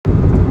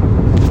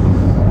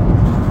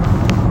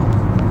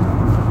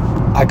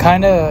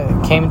kind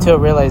of came to a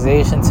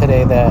realization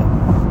today that,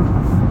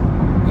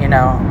 you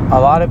know, a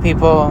lot of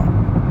people,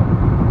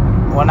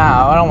 well,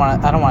 I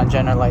don't want to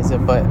generalize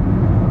it, but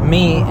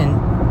me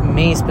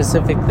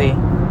specifically,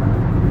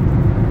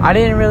 I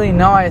didn't really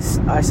know I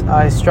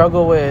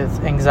struggle with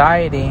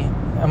anxiety,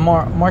 and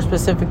more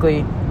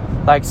specifically,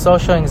 like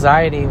social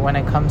anxiety when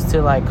it comes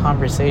to like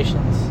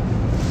conversations.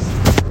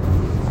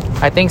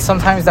 I think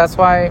sometimes that's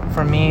why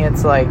for me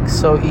it's like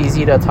so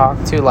easy to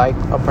talk to like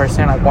a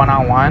person like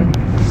one-on-one,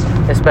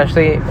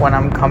 especially when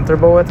I'm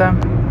comfortable with them.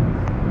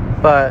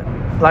 But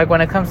like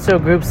when it comes to a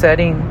group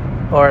setting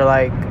or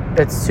like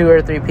it's 2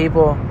 or 3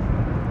 people,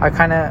 I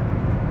kind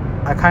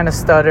of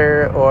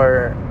stutter,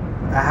 or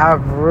I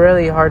have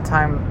really hard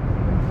time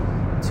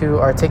to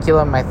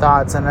articulate my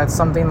thoughts, and that's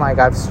something like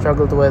I've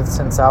struggled with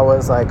since I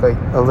was like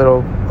a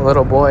little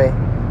boy.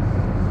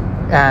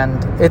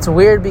 And it's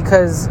weird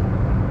because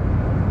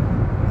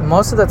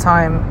most of the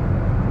time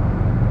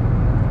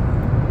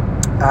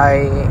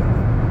I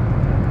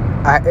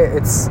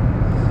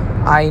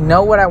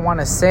know what I want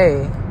to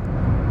say,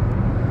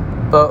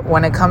 but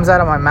when it comes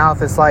out of my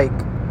mouth, it's like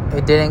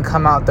it didn't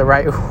come out the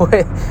right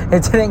way.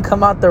 It didn't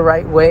come out the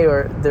right way,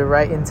 or the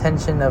right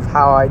intention of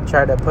how I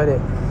try to put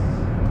it.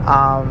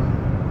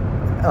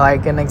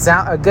 Like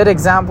a good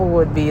example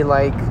would be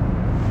like,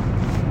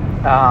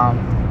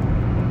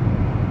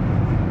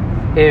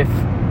 if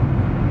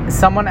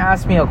someone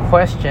asks me a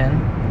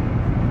question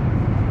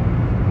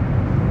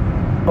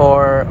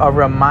or a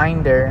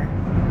reminder,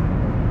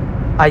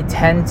 I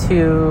tend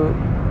to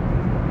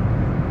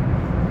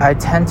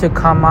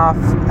come off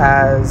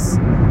as,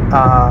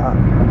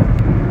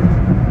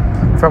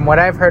 from what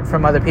I've heard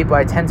from other people,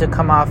 I tend to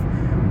come off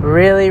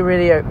really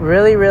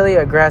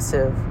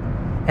aggressive,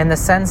 in the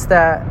sense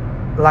that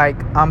like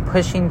I'm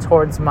pushing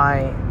towards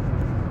my,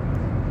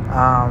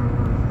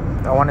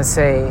 I want to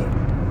say,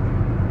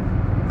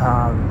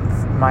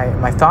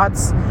 my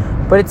thoughts,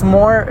 but it's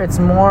more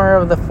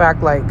of the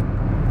fact like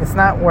it's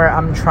not where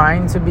I'm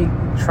trying to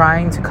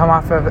come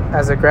off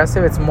as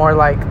aggressive. It's more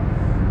like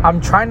I'm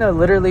trying to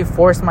literally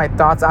force my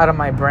thoughts out of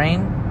my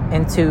brain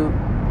into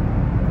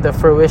the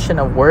fruition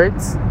of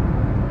words,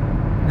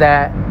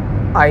 that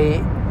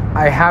I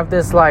have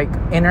this like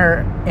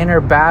inner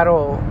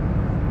battle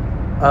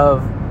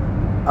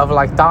of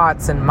like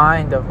thoughts and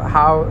mind of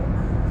how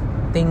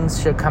things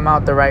should come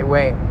out the right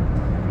way.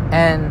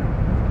 And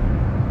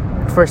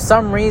for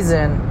some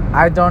reason,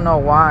 I don't know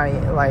why,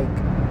 like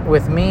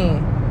with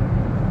me,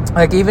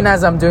 like even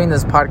as I'm doing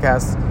this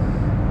podcast,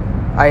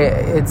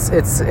 it's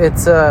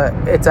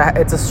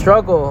a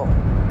struggle,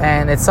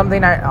 and it's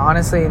something I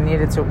honestly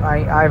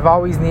I've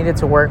always needed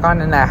to work on,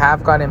 and I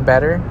have gotten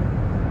better,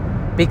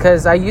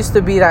 because I used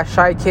to be that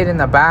shy kid in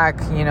the back,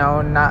 you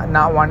know,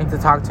 not wanting to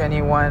talk to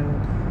anyone,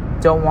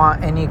 don't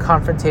want any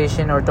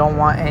confrontation, or don't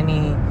want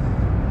any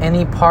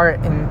part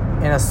in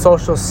a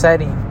social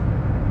setting.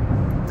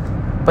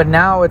 But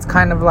now it's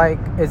kind of like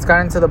it's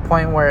gotten to the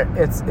point where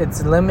it's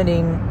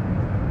limiting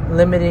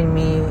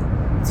me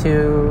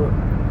to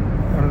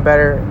and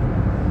better,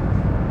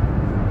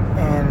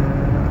 and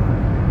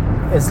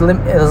it's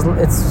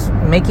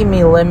making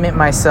me limit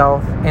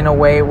myself in a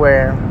way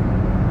where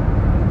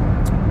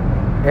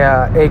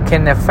it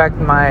can affect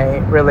my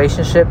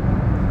relationship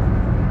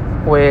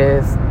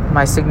with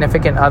my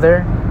significant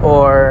other,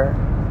 or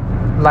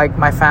like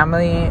my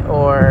family,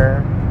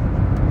 or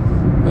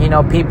you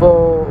know,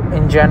 people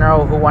in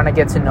general who want to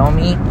get to know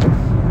me.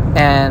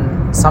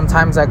 And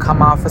sometimes I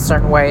come off a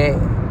certain way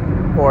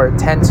or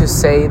tend to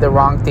say the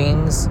wrong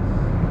things,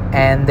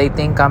 and they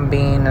think I'm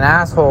being an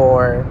asshole,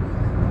 or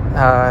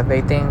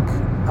they think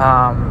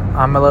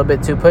I'm a little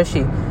bit too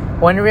pushy,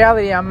 when in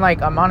reality I'm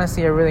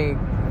honestly a really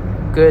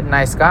good,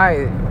 nice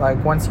guy.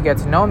 Like once you get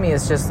to know me,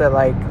 it's just that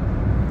like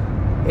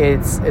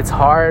it's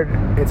hard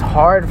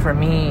for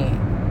me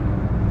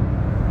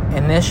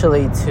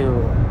initially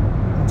to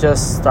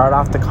just start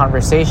off the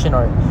conversation,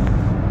 or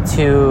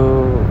to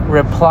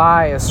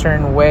reply a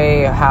certain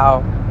way,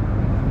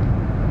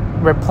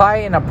 reply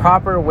in a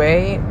proper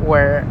way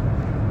where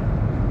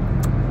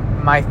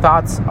my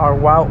thoughts are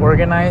well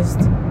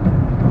organized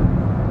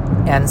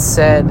and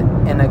said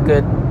in a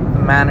good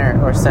manner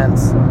or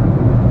sense.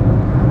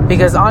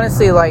 Because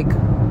honestly, like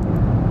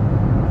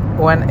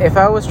if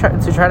I was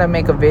to try to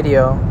make a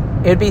video,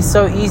 it'd be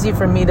so easy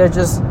for me to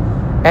just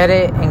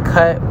edit and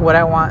cut what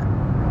I want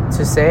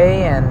to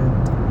say and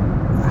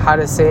how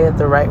to say it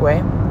the right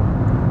way.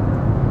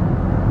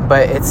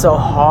 But it's so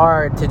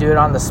hard to do it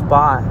on the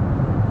spot.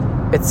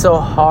 It's so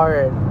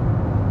hard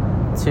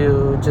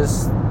to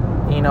just,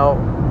 you know,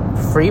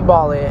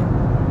 freeball it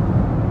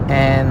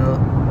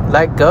and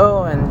let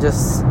go and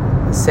just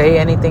say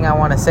anything I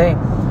want to say.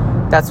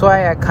 That's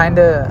why I kind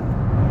of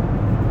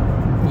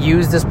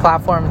use this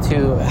platform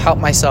to help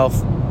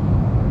myself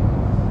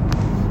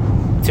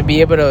to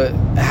be able to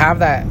have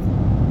that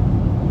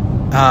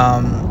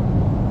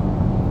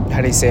how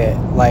do you say it,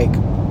 like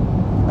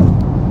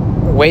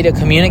way to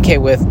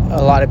communicate with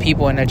a lot of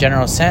people in a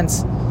general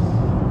sense.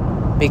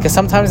 Because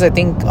sometimes I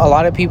think a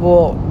lot of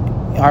people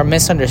are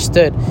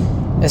misunderstood.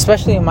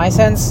 especially in my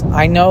sense,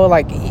 I know,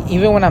 like,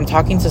 even when I'm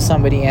talking to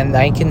somebody and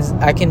I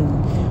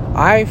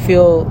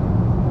feel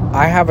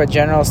I have a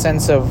general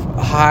sense of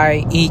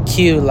high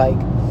EQ, like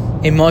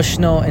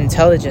emotional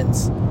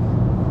intelligence,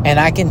 and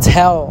I can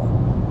tell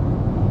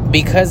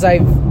because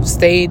I've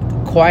stayed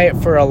quiet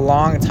for a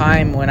long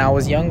time. When I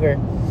was younger,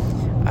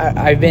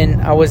 I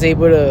was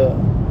able to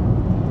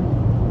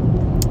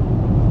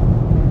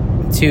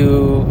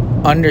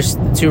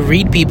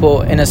read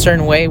people in a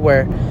certain way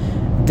where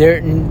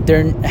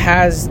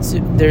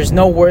there's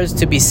no words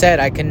to be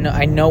said. I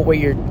know what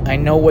you're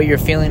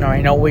feeling, or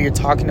I know what you're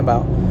talking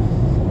about.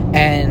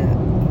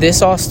 And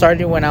this all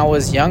started when I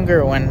was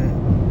younger, when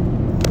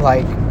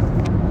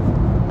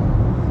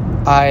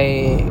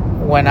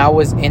I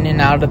was in and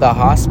out of the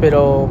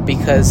hospital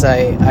because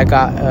I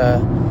got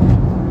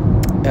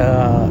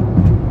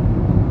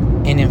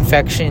an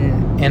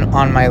infection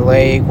on my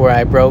leg where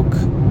I broke,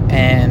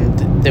 and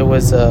there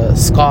was a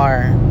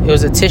scar. It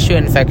was a tissue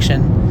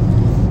infection,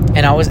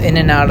 and I was in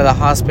and out of the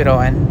hospital,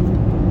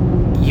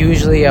 and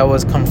usually I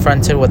was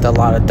confronted with a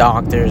lot of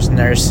doctors,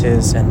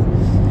 nurses, and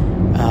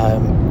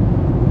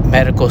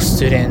medical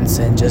students,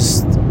 and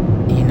just,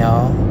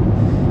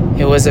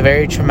 it was a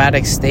very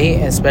traumatic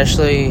state,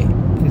 especially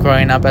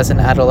growing up as an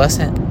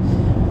adolescent.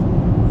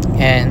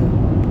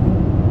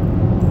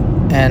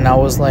 And I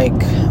was I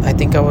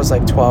think I was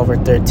 12 or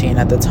 13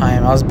 at the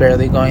time. I was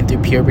barely going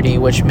through puberty,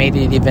 which made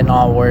it even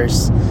all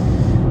worse,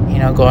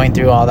 going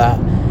through all that.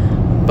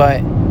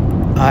 But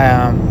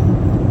I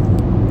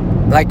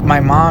my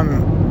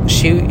mom,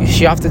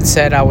 she often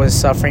said I was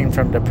suffering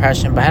from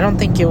depression, but I don't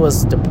think it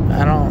was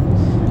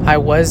I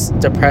was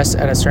depressed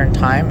at a certain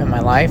time in my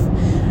life,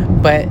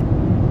 but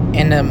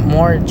in a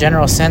more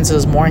general sense, it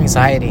was more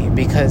anxiety,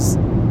 because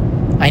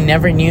I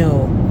never knew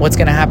what's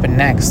going to happen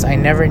next. I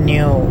never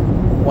knew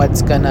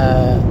what's the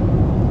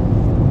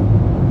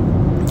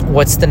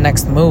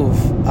next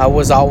move. I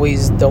was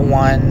always the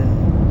one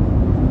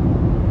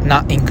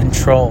not in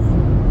control.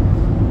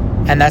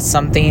 And that's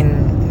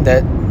something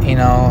that,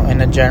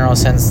 in a general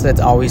sense, that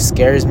always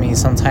scares me.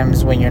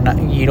 Sometimes when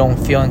you don't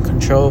feel in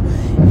control,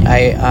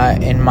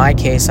 in my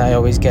case, I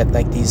always get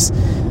these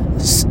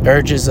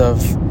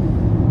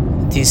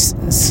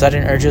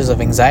sudden urges of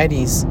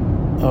anxieties,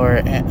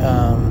 or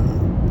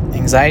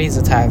anxieties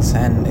attacks,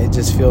 and it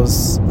just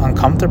feels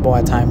uncomfortable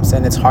at times,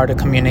 and it's hard to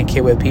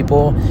communicate with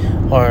people,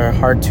 or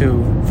hard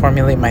to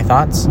formulate my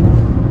thoughts.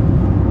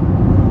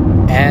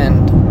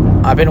 And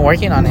I've been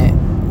working on it.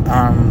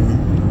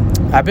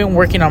 I've been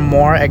working on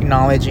more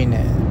acknowledging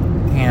it,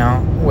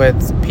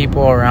 with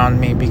people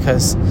around me,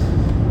 because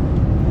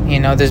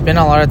there's been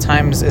a lot of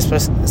times,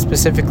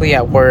 specifically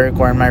at work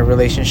or in my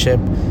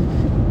relationship,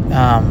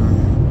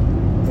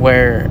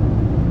 where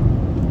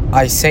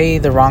I say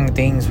the wrong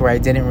things where I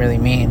didn't really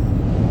mean.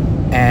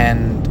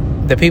 And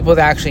the people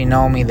that actually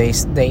know me,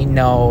 they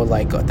know,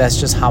 that's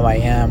just how I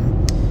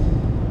am.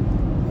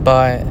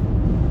 But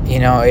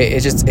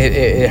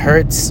it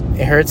hurts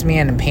me,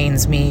 and it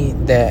pains me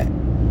that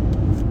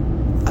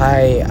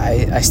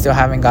I still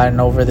haven't gotten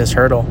over this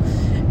hurdle,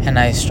 and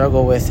I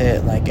struggle with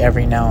it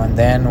every now and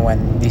then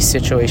when these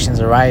situations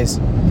arise.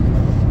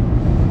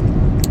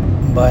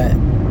 But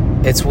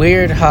it's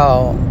weird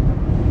how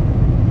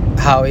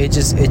it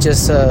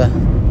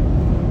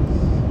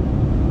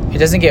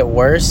doesn't get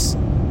worse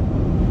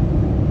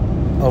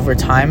over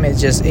time.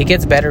 It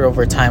gets better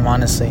over time,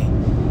 honestly.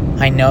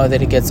 I know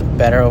that it gets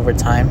better over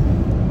time.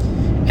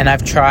 And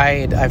I've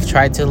tried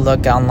to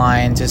look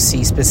online to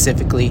see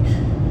specifically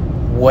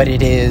what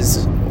it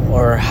is,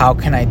 or how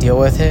can I deal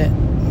with it.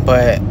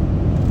 But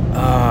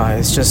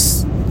it's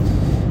just,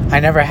 I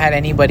never had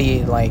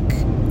anybody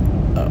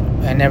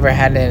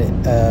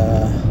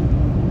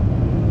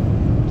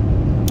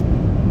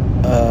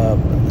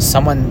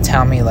someone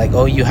tell me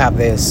oh, you have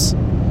this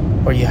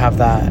or you have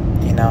that.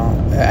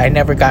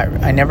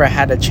 I never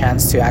had a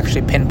chance to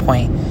actually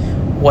pinpoint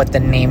what the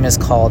name is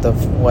called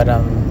of what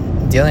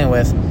I'm dealing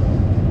with.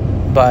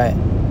 But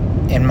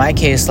in my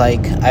case,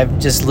 I've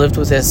just lived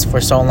with this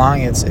for so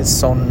long, it's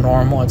so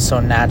normal, it's so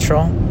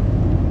natural.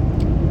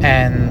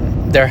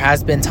 And there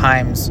has been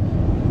times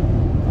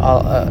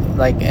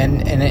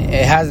and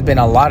it has been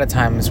a lot of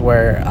times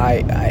where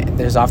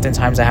there's often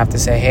times I have to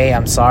say, hey,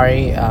 I'm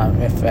sorry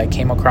if I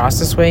came across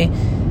this way.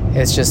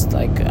 It's just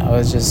I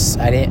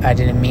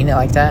didn't mean it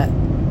like that,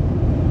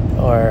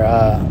 or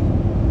I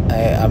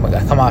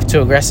come off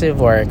too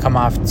aggressive, or I come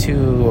off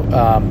too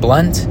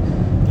blunt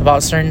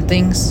about certain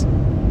things.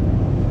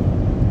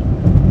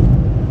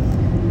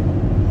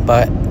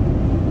 But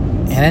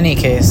in any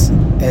case,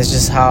 it's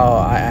just how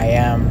I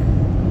am.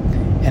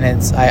 And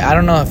it's I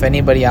don't know if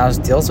anybody else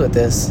deals with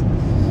this.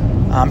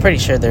 I'm pretty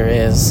sure there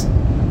is,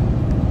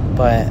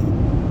 but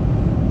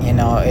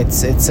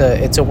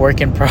it's a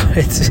work in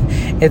progress.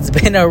 It's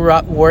been a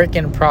work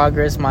in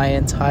progress my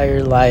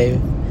entire life,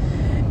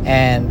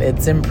 and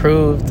it's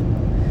improved.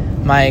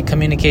 My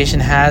communication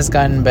has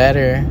gotten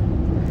better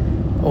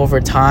over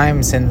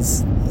time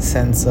since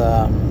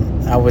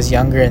I was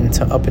younger and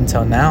up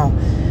until now.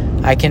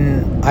 I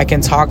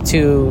can talk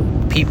to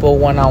people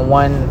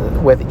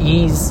one-on-one with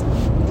ease.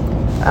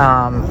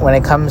 When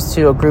it comes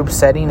to a group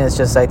setting, it's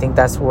just, I think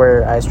that's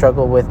where I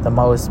struggle with the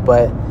most.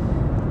 But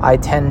I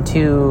tend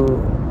to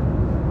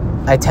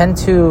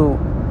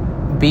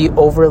be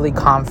overly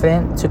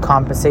confident to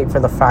compensate for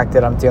the fact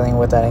that I'm dealing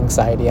with that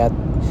anxiety at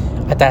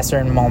that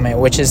certain moment,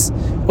 which is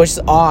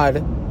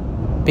odd,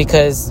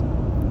 because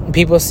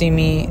people see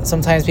me.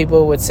 Sometimes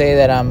people would say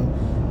that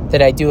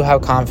I do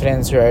have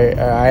confidence, or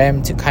I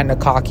am too kind of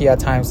cocky at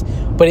times,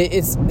 but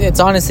it's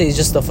honestly, it's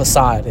just a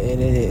facade.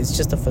 It's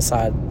just a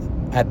facade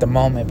at the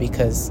moment,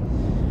 because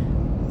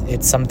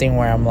it's something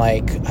where I'm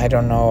like, I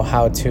don't know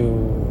how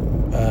to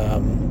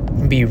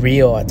be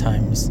real at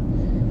times,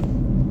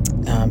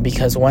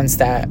 because once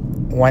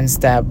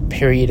that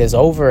period is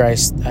over,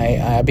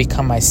 I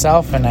become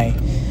myself, and I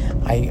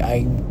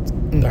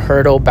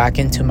hurtle back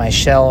into my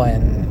shell,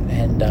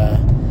 and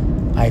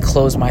I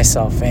close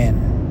myself in.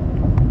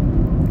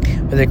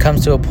 But there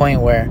comes to a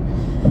point where,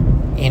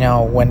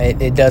 when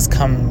it does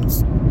come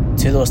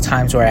to those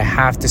times where I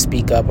have to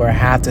speak up, or I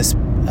have to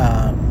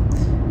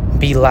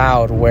be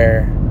loud,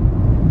 where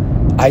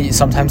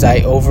sometimes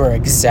I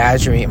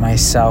over-exaggerate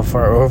myself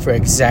or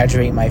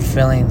over-exaggerate my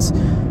feelings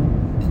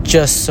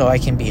just so I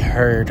can be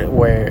heard,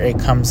 where it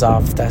comes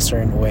off that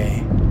certain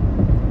way.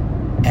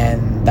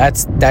 And I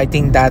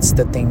think that's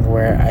the thing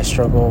where I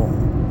struggle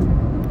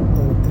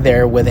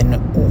there within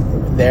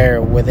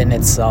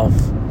itself.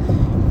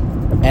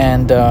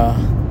 And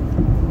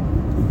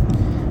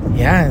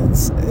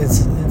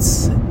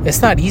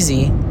it's not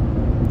easy,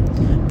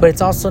 but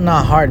it's also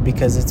not hard,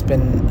 because it's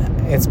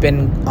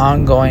been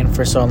ongoing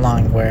for so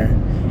long, where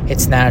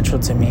it's natural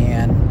to me,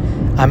 and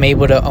I'm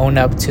able to own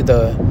up to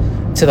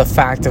the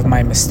fact of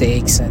my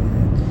mistakes,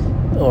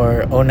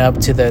 or own up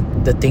to the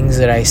things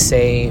that I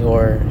say,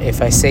 or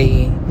if I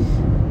say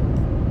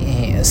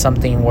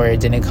something where it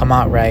didn't come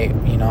out right,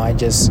 I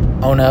just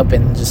own up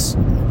and just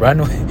run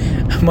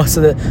with most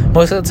of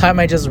the time.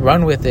 I just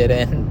run with it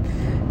and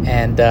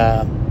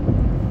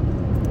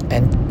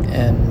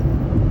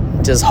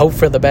just hope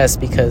for the best,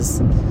 because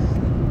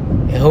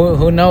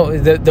who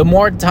knows, the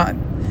more time,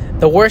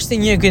 the worst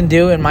thing you can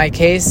do, in my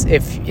case,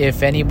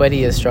 if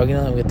anybody is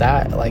struggling with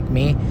that like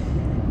me,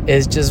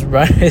 is just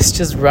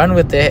run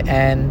with it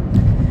and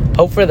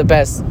hope for the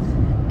best.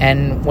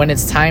 And when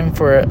it's time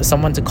for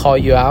someone to call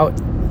you out,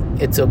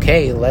 it's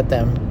okay. Let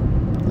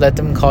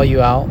them call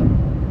you out,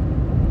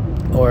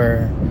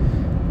 or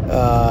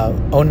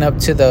own up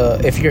to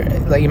if you're,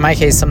 like in my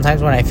case,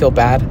 sometimes when I feel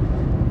bad,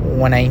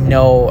 when I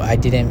know I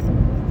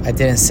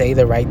didn't say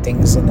the right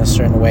things in a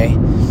certain way,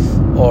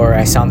 or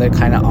I sounded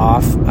kind of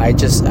off, I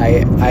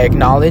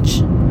acknowledge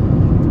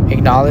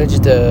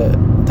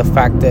the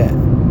fact that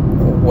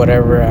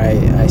whatever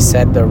I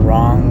said, the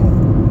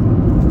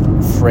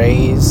wrong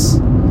phrase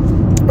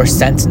or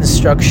sentence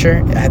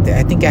structure.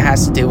 I think it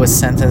has to do with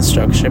sentence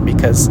structure,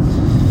 because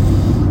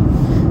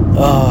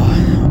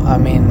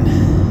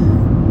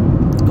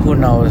who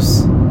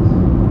knows?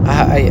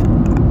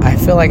 I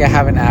feel like I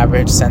have an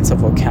average sense of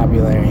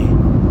vocabulary,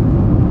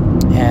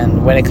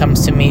 and when it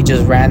comes to me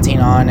just ranting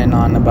on and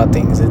on about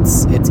things,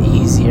 it's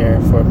easier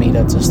for me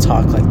to just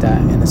talk like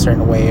that, in a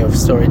certain way of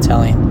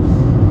storytelling,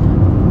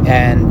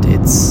 and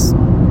it's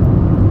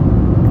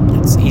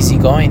easy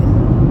going.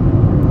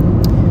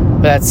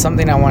 But that's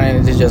something I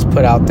wanted to just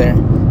put out there,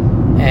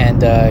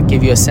 and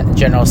give you a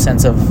general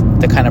sense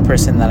of the kind of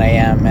person that I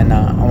am. And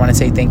I want to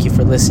say thank you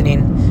for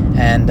listening,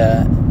 and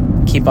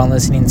keep on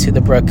listening to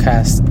the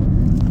broadcast.